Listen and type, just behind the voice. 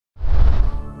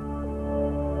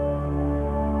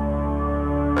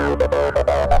What's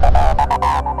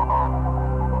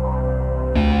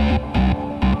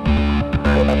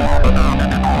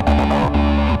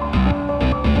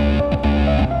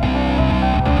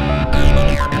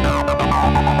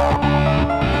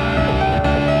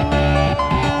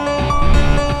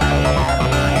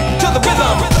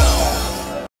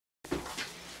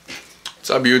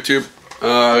up, YouTube?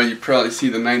 You probably see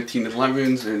the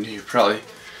 1911's, and you've probably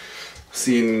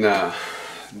seen the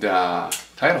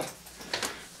title.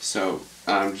 So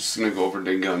I'm just gonna go over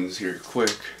the guns here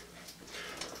quick.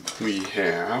 We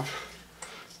have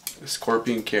a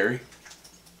Scorpion carry.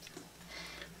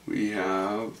 We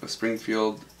have a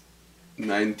Springfield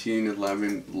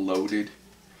 1911 loaded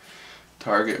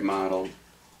target model.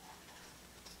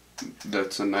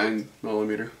 That's a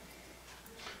 9mm,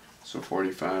 so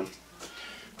 45.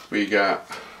 We got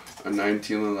a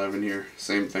 1911 here,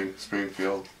 same thing,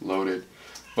 Springfield, loaded.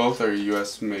 Both are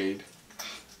US made,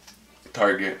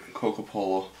 Target,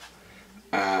 Coca-Cola,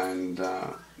 and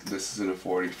this is in a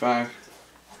 45.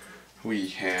 We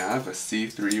have a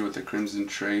C3 with a crimson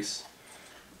trace,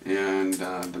 and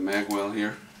the magwell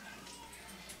here,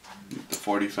 the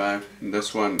 45. And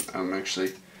this one I'm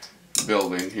actually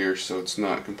building here, so it's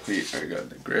not complete. I got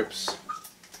the grips,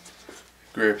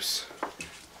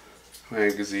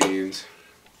 magazines.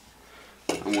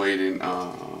 I'm waiting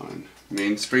on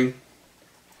mainspring,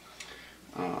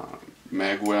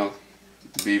 magwell,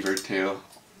 beaver tail,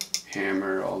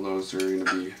 hammer. All those are going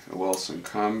to be a Wilson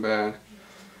Combat.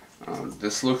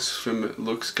 This looks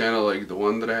kind of like the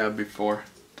one that I had before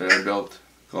that I built,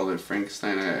 called it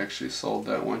Frankenstein. I actually sold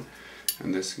that one,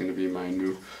 and this is going to be my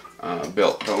new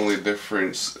build. The only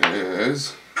difference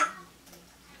is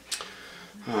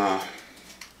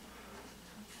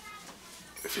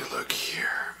if you look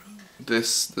here,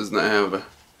 this does not have a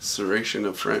serration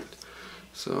up front.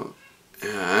 So,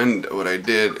 and what I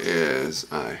did is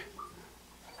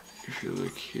if you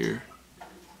look here,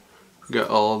 got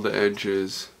all the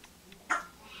edges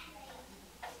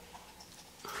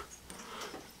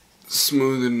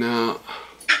smoothened out,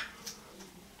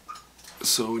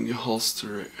 so when you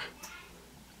holster it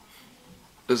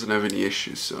doesn't have any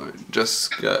issues. So I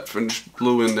just got finished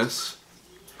gluing this,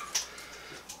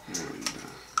 and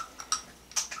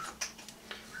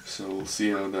so we'll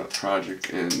see how that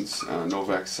project ends.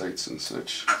 Novak sights and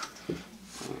such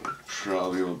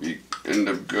probably will end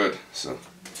up good. So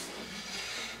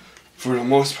for the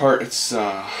most part, it's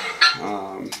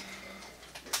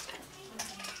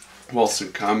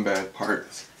Wilson Combat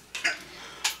parts,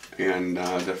 and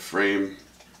the frame.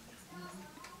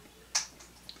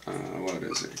 What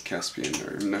is it? Caspian,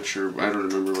 or I'm not sure. I don't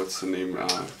remember what's the name.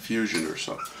 Fusion or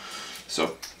so.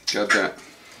 So got that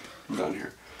done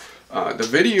here. The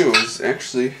video is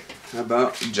actually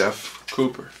about Jeff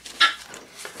Cooper.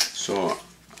 So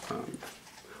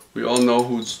we all know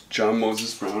who John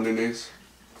Moses Browning is,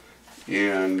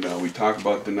 and we talk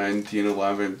about the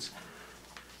 1911's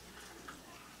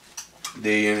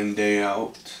day in and day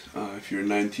out. If you're a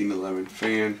 1911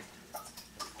 fan,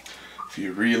 if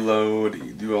you reload,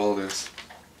 you do all this.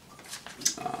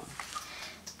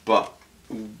 But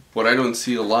what I don't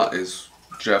see a lot is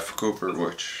Jeff Cooper,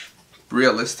 which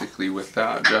realistically,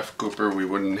 without Jeff Cooper, we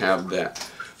wouldn't have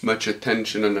that much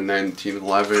attention on the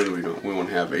 1911. We won't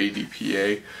have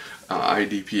IDPA.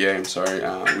 I'm sorry.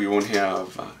 We won't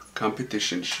have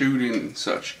competition shooting and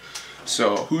such.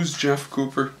 So who's Jeff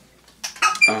Cooper?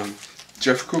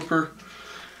 Jeff Cooper,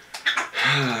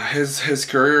 his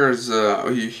career is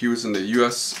he was in the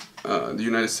the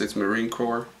United States Marine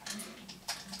Corps.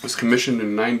 Was commissioned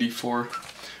in '94.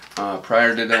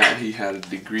 Prior to that, he had a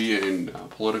degree in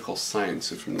political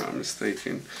science, if I'm not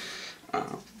mistaken.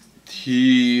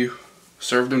 He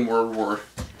served in World War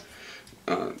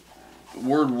on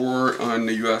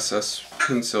the USS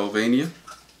Pennsylvania.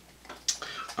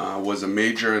 Was a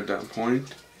major at that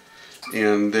point,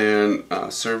 and then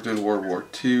served in World War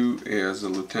II as a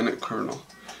lieutenant colonel.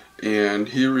 And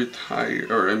he retired,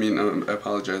 or I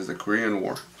apologize, the Korean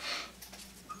War.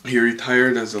 He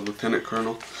retired as a lieutenant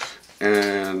colonel.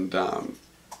 And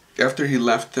after he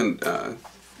left the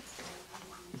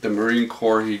Marine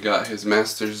Corps, he got his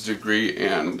master's degree,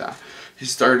 and he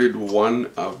started one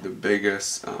of the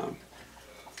biggest,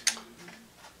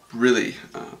 really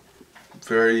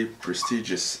very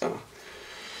prestigious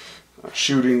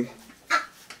shooting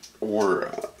or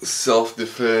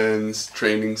self-defense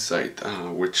training site,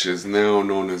 which is now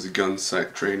known as Gun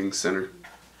Sight Training Center.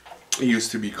 It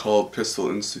used to be called Pistol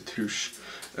Institute.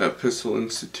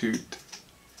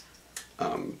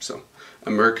 So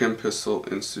American Pistol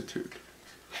Institute.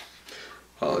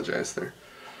 Apologize there.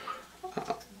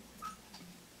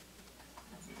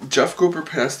 Jeff Cooper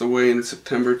passed away on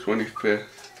September 25th,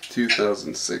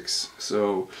 2006.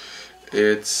 So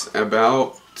it's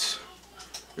about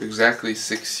exactly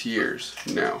 6 years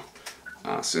now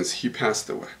since he passed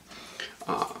away.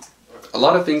 A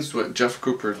lot of things what Jeff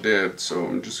Cooper did, so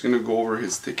I'm just going to go over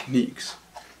his techniques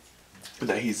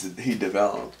that he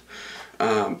developed.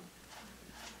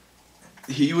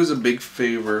 He was a big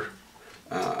he's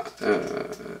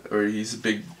a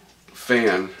big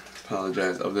fan,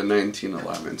 apologize, of the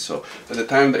 1911. So at the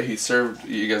time that he served,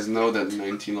 you guys know that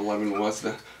 1911 was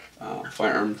the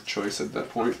firearm choice at that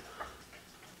point.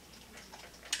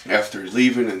 After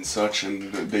leaving and such,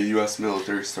 and the U.S.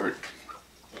 military started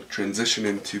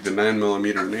transitioning to the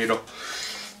 9mm NATO.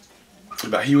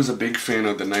 But he was a big fan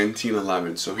of the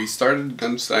 1911, so he started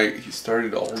gun sight, he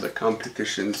started all the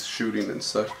competitions, shooting and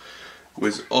stuff,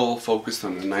 was all focused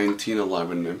on the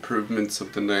 1911, improvements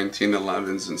of the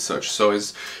 1911s and such. So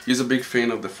he's a big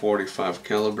fan of the 45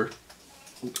 caliber,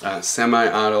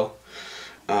 semi-auto.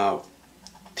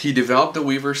 He developed the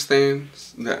Weaver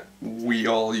stands that we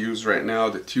all use right now,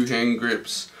 the 2 hand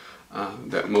grips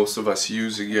that most of us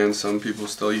use. Again, some people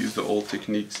still use the old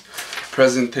techniques.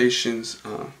 Presentations.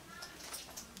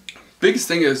 Biggest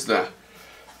thing is the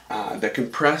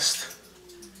compressed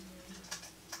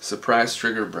surprise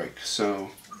trigger break.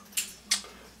 So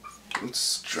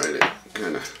let's try to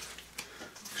kind of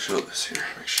show this here.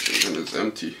 Make sure the gun is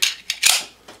empty.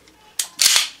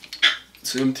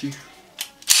 It's empty.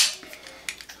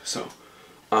 So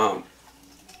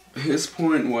his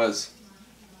point was,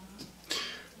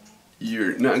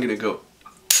 you're not gonna go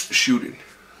shooting,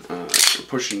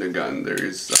 pushing the gun.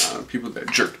 There's people that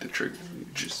jerk the trigger. You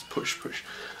just push.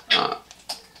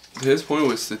 His point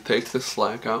was to take the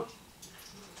slack out,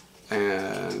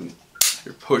 and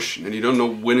you're pushing, and you don't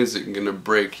know when is it gonna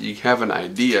break. You have an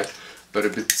idea, but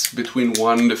if it's between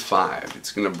 1 to 5,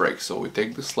 it's gonna break. So we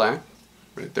take the slack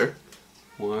right there.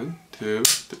 1, 2,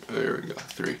 there we go.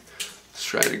 3. Let's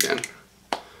try it again.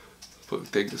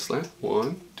 Take the slack.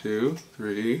 1, 2,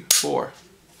 3, 4.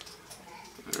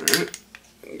 All right.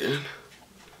 Again.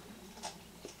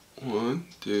 1,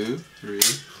 2, 3.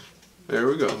 There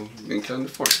we go. You can count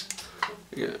to 4.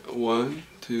 Again. 1,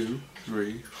 2,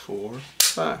 3, 4,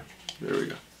 5. There we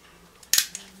go.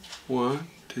 1,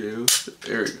 2.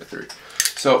 There we go. 3.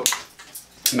 So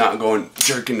not going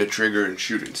jerking the trigger and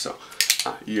shooting. So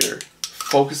you're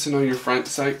focusing on your front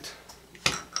sight.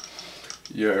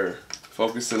 You're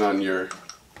focusing on your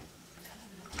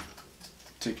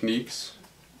techniques,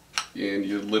 and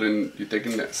you're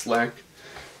taking that slack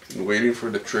and waiting for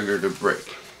the trigger to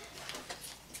break.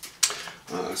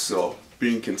 So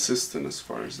being consistent as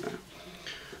far as that.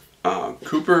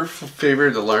 Cooper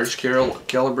favored the large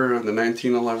caliber on the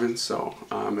 1911, so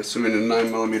I'm assuming the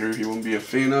 9mm he won't be a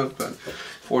fan of, but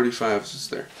 45s is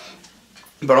there.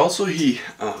 But also he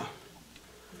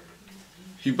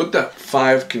put the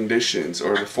 5 conditions,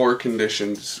 or the 4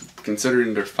 conditions,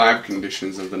 considering there are 5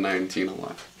 conditions of the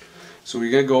 1911. So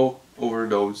we're going to go over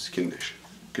those conditions.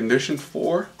 Condition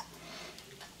 4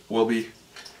 will be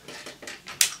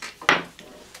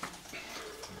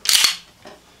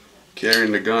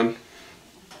carrying the gun,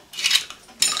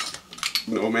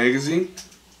 no magazine,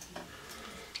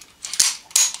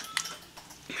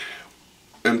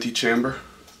 empty chamber,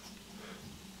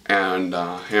 and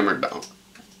hammer down.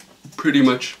 Pretty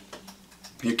much,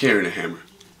 you're carrying a hammer.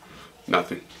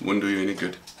 Nothing. Wouldn't do you any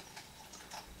good.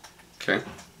 Okay.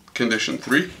 Condition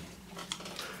 3.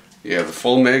 You have a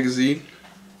full magazine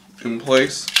in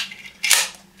place,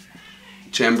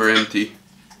 chamber empty,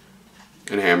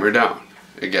 and hammer down.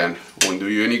 Again, won't do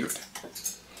you any good.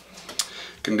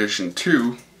 Condition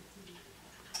 2.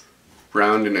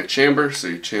 Round in a chamber, so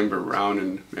you chamber round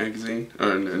in magazine,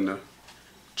 or in the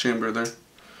chamber there.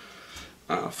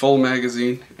 Full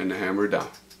magazine and the hammer down.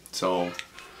 So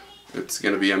it's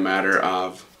going to be a matter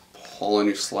of pulling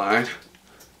your slide,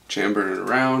 chambering it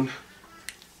around,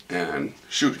 and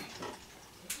shooting.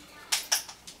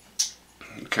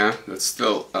 Okay, that's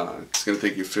still, it's going to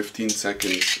take you 15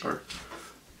 seconds, or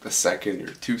a second,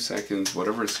 or 2 seconds,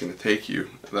 whatever it's going to take you.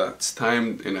 That's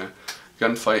time in a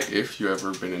gunfight. If you've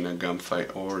ever been in a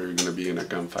gunfight, or you're going to be in a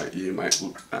gunfight, you might,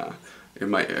 it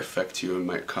might affect you and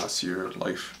might cost you your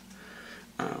life.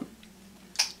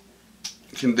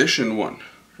 Condition 1,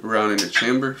 round in the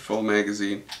chamber, full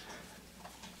magazine,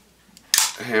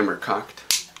 hammer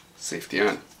cocked, safety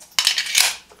on.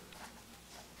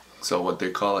 So what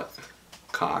they call it,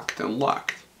 cocked and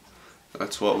locked.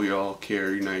 That's what we all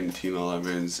carry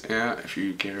 1911s. Yeah, if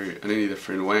you carry it in any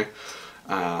different way,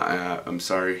 I'm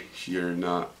sorry, you're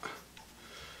not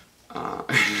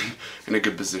in a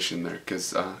good position there,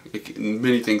 because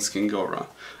many things can go wrong.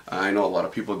 I know a lot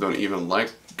of people don't even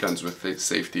like guns with the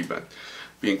safety, but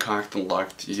being cocked and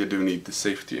locked, you do need the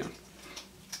safety on.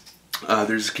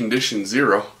 There's condition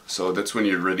 0, so that's when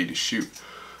you're ready to shoot.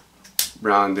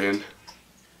 Round in,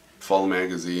 full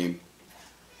magazine,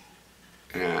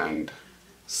 and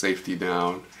safety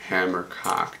down, hammer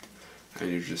cocked,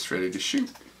 and you're just ready to shoot.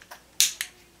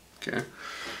 Okay,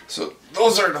 so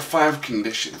those are the 5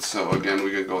 conditions. So again,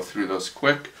 we're gonna go through those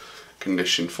quick.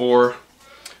 Condition 4,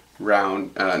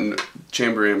 round,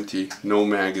 chamber empty, no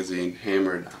magazine,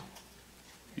 hammer down,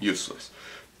 useless.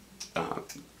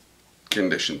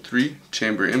 Condition 3,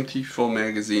 chamber empty, full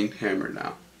magazine, hammer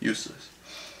down, useless.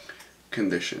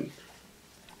 Condition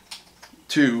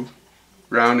 2,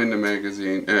 round in the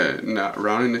magazine,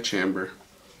 round in the chamber,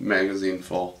 magazine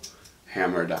full,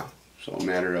 hammer down. So a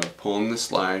matter of pulling the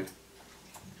slide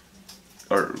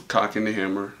or cocking the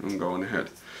hammer and going ahead.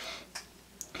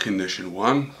 Condition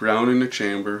 1, round in the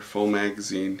chamber, full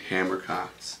magazine, hammer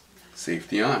cocks,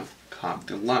 safety on,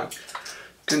 cocked and locked.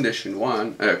 Condition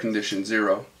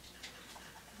 0,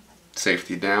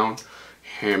 safety down,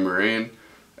 hammer in,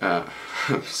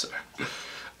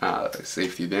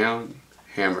 safety down,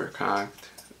 hammer cocked,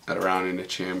 round in the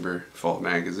chamber, full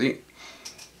magazine.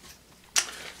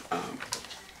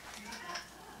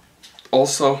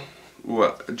 Also,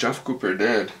 what Jeff Cooper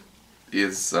did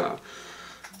is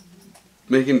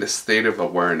making the state of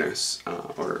awareness,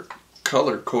 or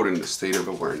color coding the state of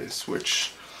awareness,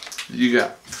 which you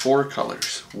got 4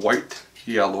 colors: white,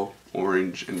 yellow,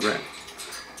 orange, and red.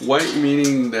 White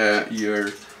meaning that you're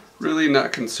really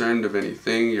not concerned of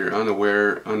anything, you're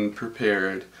unaware,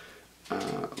 unprepared,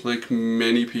 like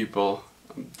many people,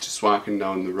 just walking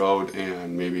down the road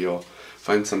and maybe you'll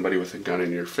find somebody with a gun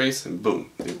in your face and boom,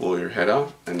 they blow your head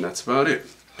off, and that's about it.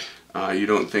 You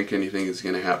don't think anything is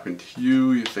going to happen to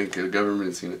you, you think the government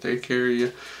is going to take care of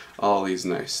you, all these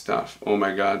nice stuff. Oh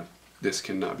my God, this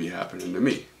cannot be happening to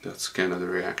me. That's kind of the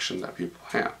reaction that people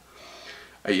have.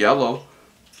 A yellow,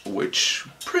 which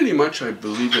pretty much I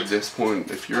believe at this point,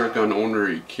 if you're a gun owner,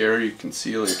 you carry,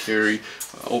 conceal and carry,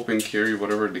 open carry,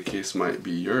 whatever the case might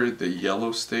be, you're the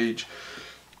yellow stage.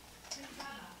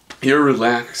 You're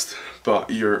relaxed,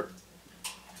 but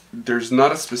there's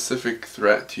not a specific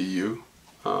threat to you,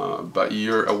 but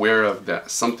you're aware of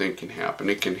that something can happen.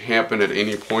 It can happen at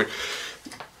any point.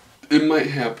 It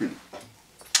might happen.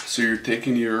 So you're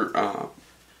taking your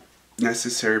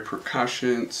necessary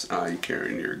precautions, you're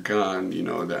carrying your gun, you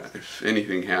know that if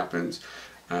anything happens,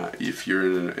 if you're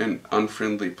in an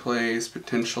unfriendly place,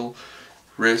 potential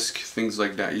risk, things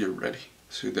like that, you're ready.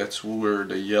 So that's where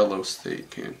the yellow state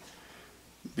can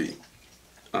be.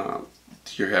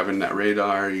 You're having that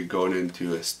radar, you're going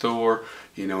into a store,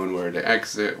 you know where to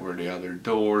exit, where the other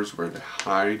doors, where to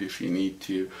hide if you need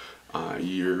to.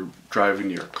 You're driving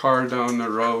your car down the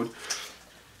road.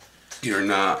 You're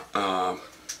not,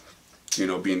 you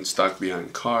know, being stuck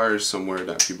behind cars, somewhere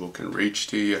that people can reach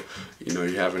to you. You know,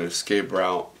 you have an escape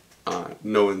route,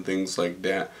 knowing things like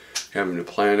that. Having a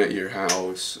plan at your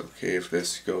house, okay, if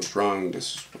this goes wrong,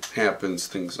 this is what happens,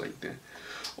 things like that.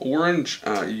 Orange,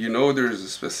 you know there's a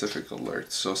specific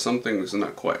alert, so something is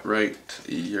not quite right,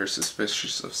 you're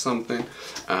suspicious of something,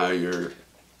 you're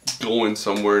going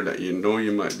somewhere that you know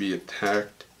you might be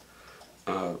attacked,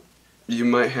 you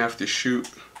might have to shoot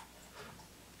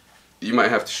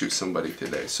somebody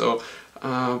today. So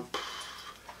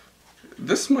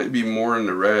this might be more in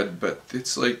the red, but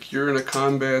it's like you're in a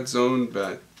combat zone,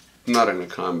 but not in a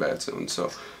combat zone. So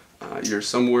you're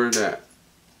somewhere that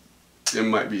it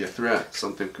might be a threat.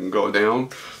 Something can go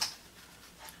down,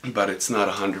 but it's not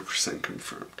 100%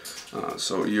 confirmed.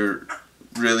 So you're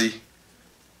really,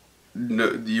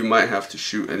 you might have to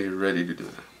shoot and you're ready to do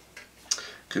that.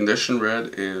 Condition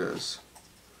red is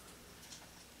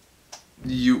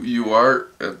you are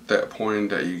at that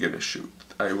point that you're gonna shoot.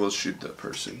 I will shoot that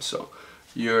person. So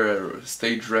you're a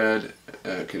stage red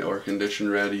or condition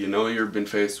red. You know you've been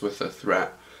faced with a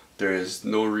threat. There is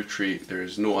no retreat. There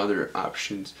is no other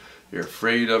options. You're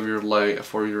afraid of your life,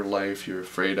 for your life. You're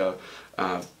afraid of,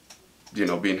 you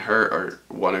know, being hurt, or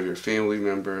one of your family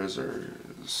members, or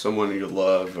someone you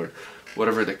love, or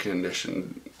whatever the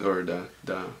condition or the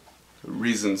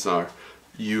reasons are.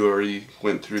 You already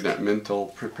went through that mental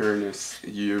preparedness.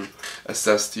 You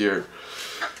assessed your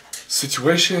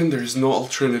situation. There's no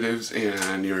alternatives,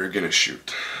 and you're gonna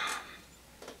shoot.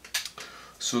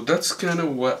 So that's kind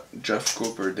of what Jeff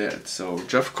Cooper did. So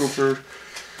Jeff Cooper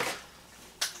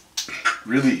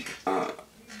really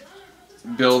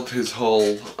built his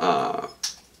whole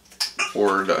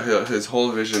or his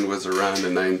whole vision was around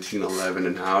the 1911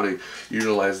 and how to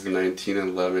utilize the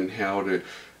 1911, how to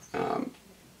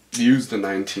use the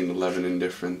 1911 in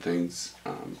different things,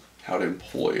 how to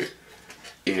employ it.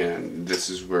 And this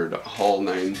is where the whole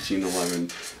 1911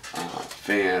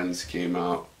 fans came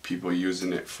out, people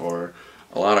using it for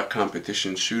a lot of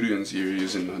competition shootings. You're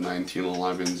using the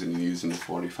 1911s and you're using the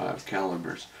 45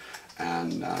 calibers.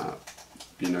 And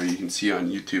you know, you can see on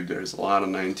YouTube there's a lot of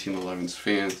 1911s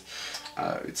fans.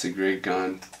 It's a great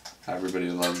gun.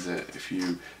 Everybody loves it. If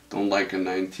you don't like a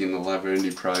 1911,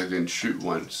 you probably didn't shoot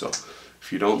one. So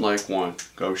if you don't like one,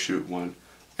 go shoot one,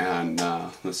 and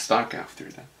let's talk after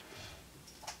that.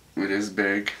 It is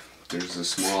big. There's the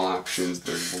small options,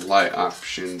 there's the light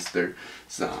options, there's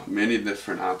many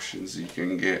different options you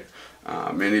can get,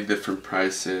 many different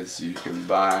prices you can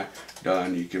buy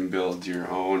done. You can build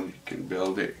your own, you can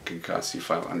build it, it can cost you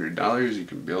 $500, you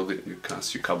can build it, it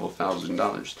costs you a couple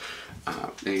 $1,000s.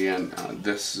 Again,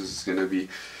 this is going to be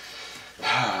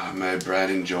my pride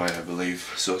and joy, I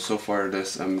believe. So far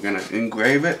this, I'm going to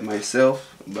engrave it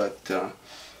myself, but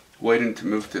waiting to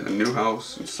move to the new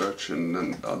house and such, and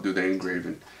then I'll do the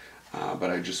engraving. But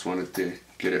I just wanted to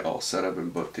get it all set up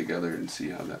and put together and see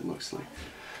how that looks like.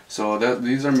 So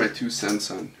these are my 2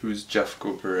 cents on who's Jeff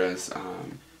Cooper is.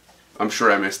 I'm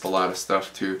sure I missed a lot of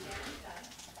stuff too.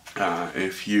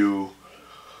 If you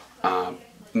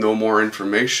know more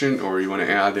information or you want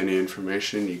to add any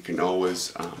information, you can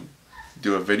always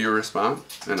do a video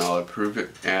response and I'll approve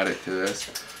it, add it to this.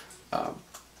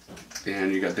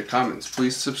 And you got the comments.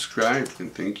 Please subscribe,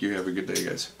 and thank you. Have a good day,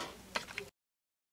 guys.